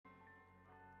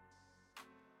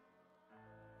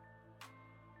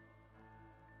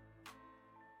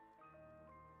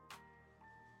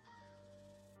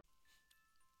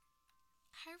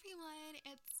Hi everyone,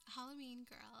 it's Halloween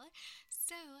Girl.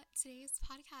 So, today's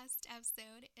podcast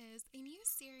episode is a new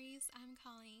series I'm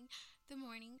calling the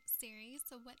Mourning series.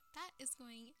 So, what that is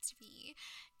going to be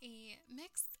a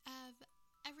mix of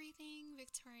everything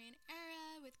Victorian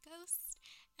era with ghosts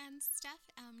and stuff,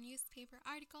 newspaper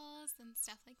articles and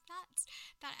stuff like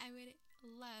that I would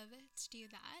love to do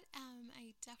that.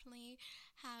 I definitely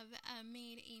have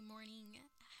made a morning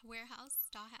warehouse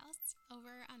dollhouse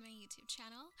over on my YouTube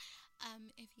channel.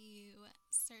 If you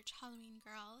search Halloween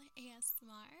Girl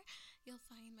ASMR, you'll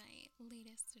find my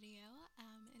latest video.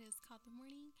 It is called The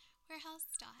Mourning Warehouse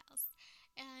Dollhouse.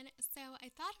 And so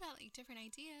I thought about different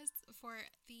ideas for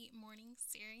the morning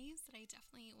series that I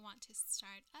definitely want to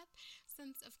start up,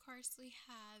 since of course we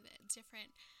have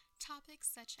different topics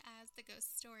such as the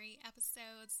ghost story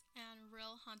episodes and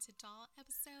real haunted doll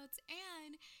episodes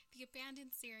and the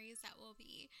abandoned series that will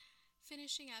be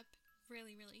finishing up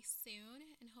really soon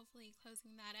and hopefully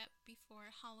closing that up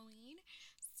before Halloween.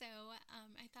 So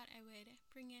I thought I would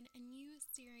bring in a new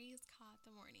series called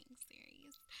the Mourning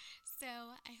series.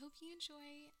 So I hope you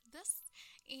enjoy this.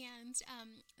 And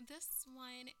this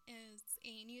one is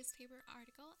a newspaper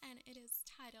article and it is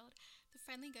titled "The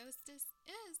Friendly Ghost is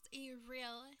a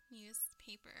Real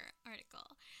Newspaper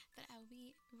Article" that I'll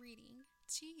be reading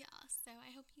to y'all. So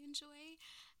I hope you enjoy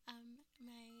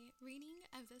my reading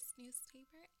of this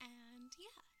newspaper, and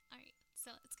yeah, alright,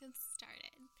 so let's get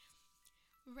started.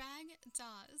 Rag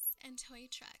dolls and toy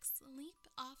trucks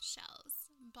leap off shelves,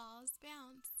 balls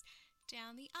bounce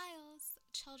down the aisles,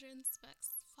 children's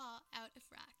books fall out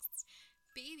of racks,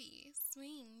 baby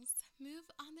swings move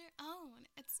on their own.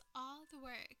 It's all the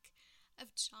work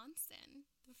of Johnson,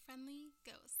 the friendly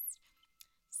ghost.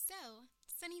 So,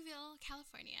 Sunnyvale,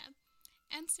 California.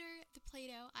 Enter the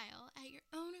Play-Doh aisle at your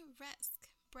own risk.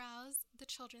 Browse the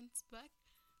children's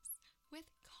books with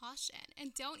caution.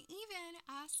 And don't even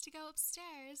ask to go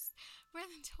upstairs where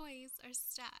the toys are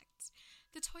stacked.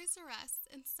 The Toys R Us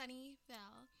in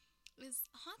Sunnyvale is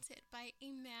haunted by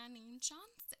a man named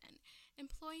Johnson.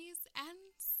 Employees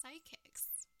and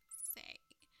psychics say,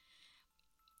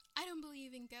 "I don't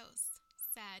believe in ghosts,"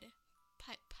 said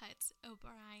Put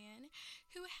O'Brien,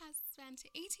 who has spent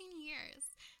 18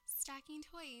 years stacking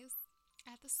toys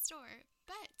at the store,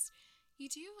 but you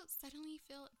do suddenly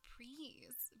feel a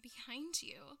breeze behind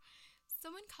you.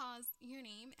 Someone calls your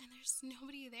name and there's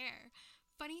nobody there.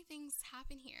 Funny things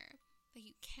happen here that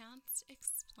you can't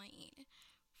explain.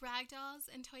 Ragdolls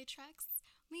and toy trucks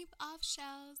leap off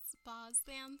shelves, balls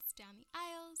bounce down the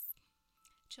aisles,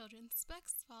 children's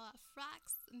books fall off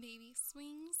racks, baby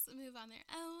swings move on their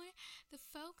own. The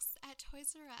folks at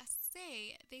Toys R Us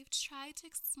say they've tried to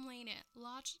explain it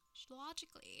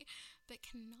logically, but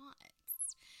cannot.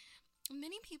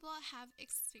 Many people have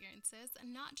experiences,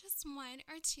 not just one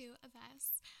or two of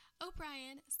us.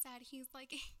 O'Brien said he's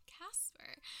like a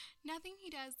Casper. Nothing he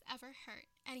does ever hurt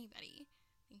anybody,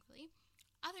 thankfully.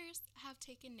 Others have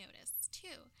taken notice,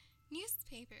 too.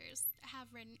 Newspapers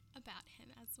have written about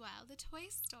him as well. The toy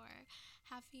store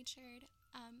have featured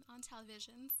on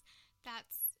televisions.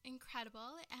 That's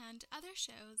incredible. And other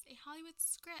shows, a Hollywood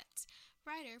script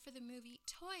writer for the movie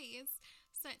Toys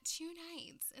spent 2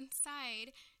 nights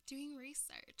inside doing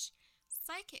research.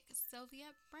 Psychic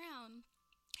Sylvia Brown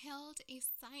held a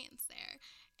science fair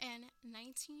in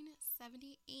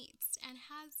 1978 and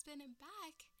has been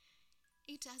back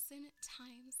a dozen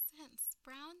times since.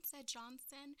 Brown said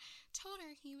Johnson told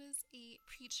her he was a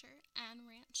preacher and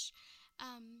ranch.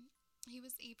 He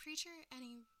was a preacher and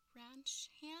a ranch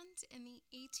hand in the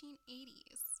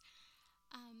 1880s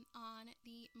on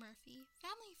the Murphy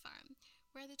family farm,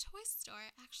 where the toy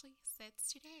store actually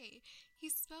sits today. He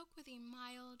spoke with a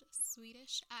mild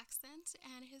Swedish accent,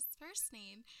 and his first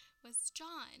name was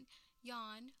John.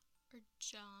 Jan, or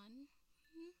John.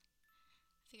 I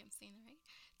think I'm saying that right.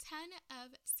 10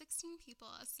 of 16 people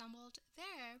assembled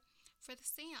there for the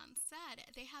seance said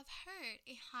they have heard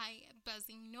a high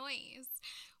buzzing noise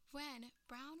when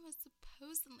Brown was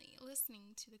supposedly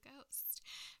listening to the ghost.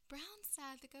 Brown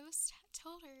said the ghost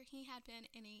told her he had been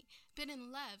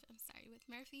in love with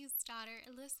Murphy's daughter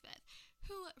Elizabeth,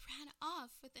 who ran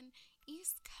off with an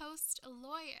East Coast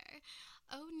lawyer.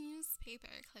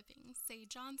 Newspaper clippings say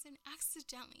Johnson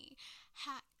accidentally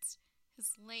hacked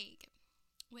his leg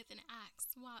with an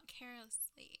axe while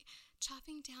carelessly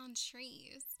chopping down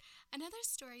trees. Another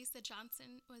story said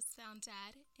Johnson was found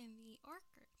dead in the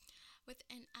orchard with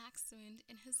an axe wound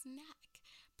in his neck.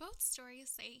 Both stories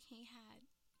say he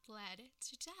had bled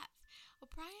to death.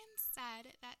 O'Brien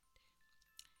said that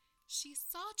she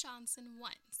saw Johnson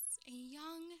once, a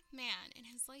young man in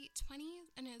his late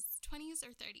 20s,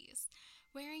 or 30s,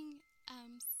 wearing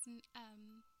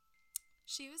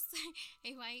She was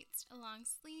a white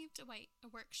long-sleeved white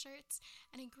work shirt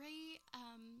and a gray,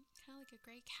 kind of like a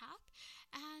gray cap,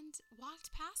 and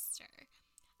walked past her.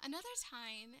 Another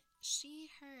time, she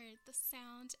heard the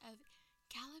sound of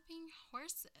galloping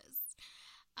horses.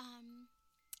 Um,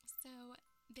 so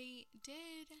they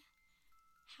did,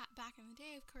 back in the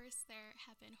day, of course, there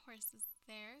have been horses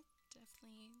there,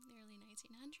 definitely in the early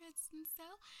 1900s and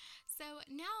so. So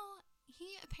now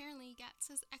he apparently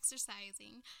gets his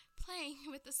exercising playing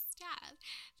with the staff.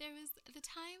 There was the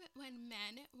time when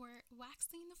men were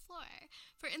waxing the floor,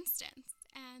 for instance,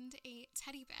 and a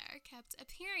teddy bear kept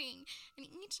appearing in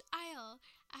each aisle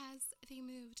as they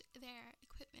moved their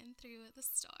equipment through the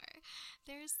store.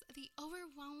 There's the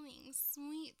overwhelming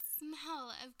sweet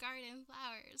smell of garden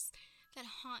flowers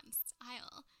that haunts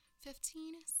aisle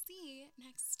 15C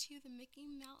next to the Mickey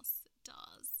Mouse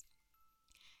dolls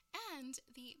and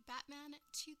the Batman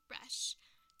toothbrush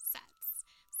sets.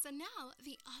 So now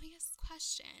the obvious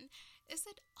question, is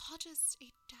it all just a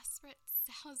desperate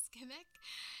sales gimmick?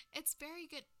 It's very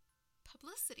good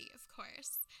publicity, of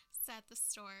course, said the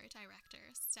store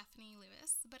director, Stephanie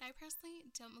Lewis, but I personally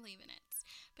don't believe in it.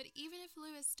 But even if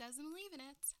Lewis doesn't believe in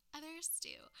it, others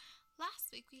do. Last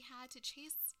week we had to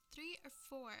chase 3 or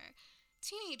 4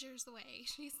 teenagers away.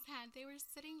 She said they were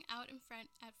sitting out in front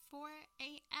at 4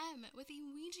 a.m. with a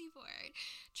Ouija board,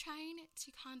 trying to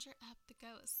conjure up the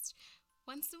ghost.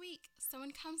 Once a week,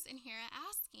 someone comes in here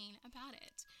asking about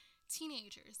it.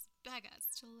 Teenagers beg us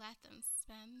to let them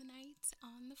spend the night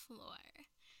on the floor.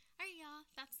 Alright, y'all,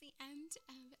 that's the end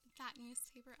of that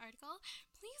newspaper article.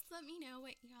 Please let me know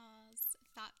what y'all's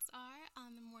thoughts are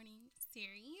on the Mourning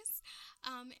series,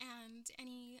 and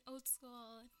any old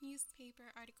school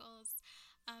newspaper articles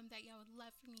that y'all would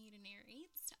love for me to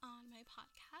narrate on my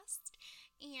podcast.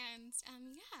 And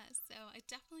yeah, so I'm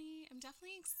definitely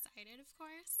excited, of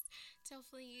course, to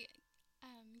hopefully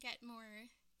get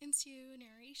more into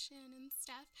narration and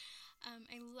stuff.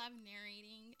 I love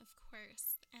narrating, of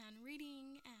course, and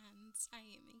reading, and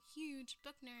I am a huge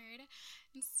book nerd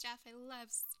and stuff. I love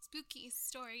spooky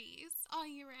stories all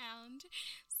year round.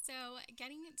 So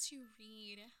getting to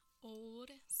read old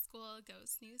school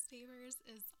ghost newspapers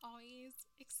is always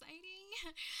exciting.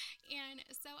 And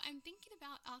so I'm thinking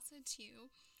about also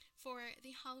too, for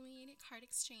the Halloween card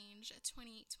exchange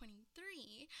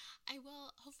 2023, I will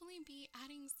hopefully be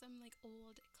adding some like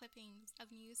old clippings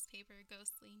of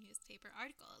ghostly newspaper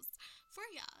articles for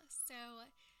y'all. So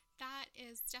that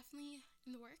is definitely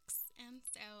in the works, and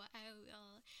so I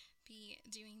will be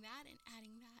doing that and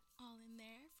adding that all in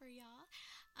there for y'all.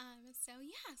 So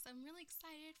yes, I'm really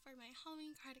excited for my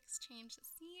Halloween card exchange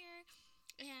this year.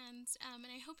 And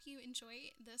I hope you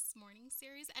enjoy this Mourning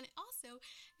series. And also,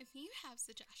 if you have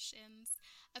suggestions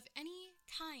of any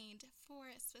kind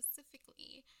for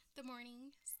specifically the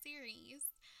Mourning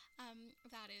series,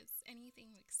 that is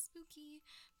anything like spooky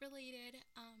related,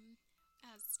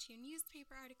 as to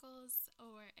newspaper articles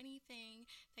or anything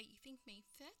that you think may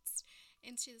fit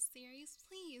into the series,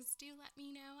 please do let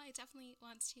me know. I definitely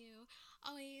want to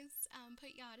always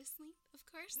put y'all to sleep, of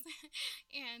course,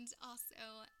 and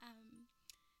also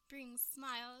bring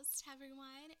smiles to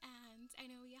everyone. And I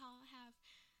know we all have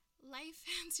life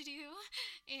to do,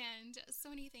 and so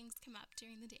many things come up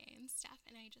during the day and stuff,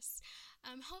 and I just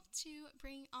hope to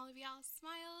bring all of y'all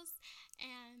smiles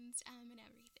and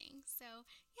everything. So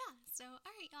yeah, so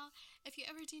alright, y'all, if you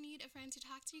ever do need a friend to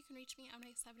talk to, you can reach me on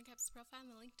my 7 Cups profile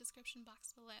in the link description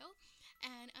box below.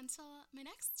 And until my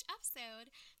next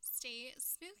episode, stay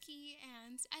spooky,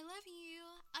 and I love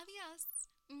you.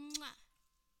 Adios. Mwah.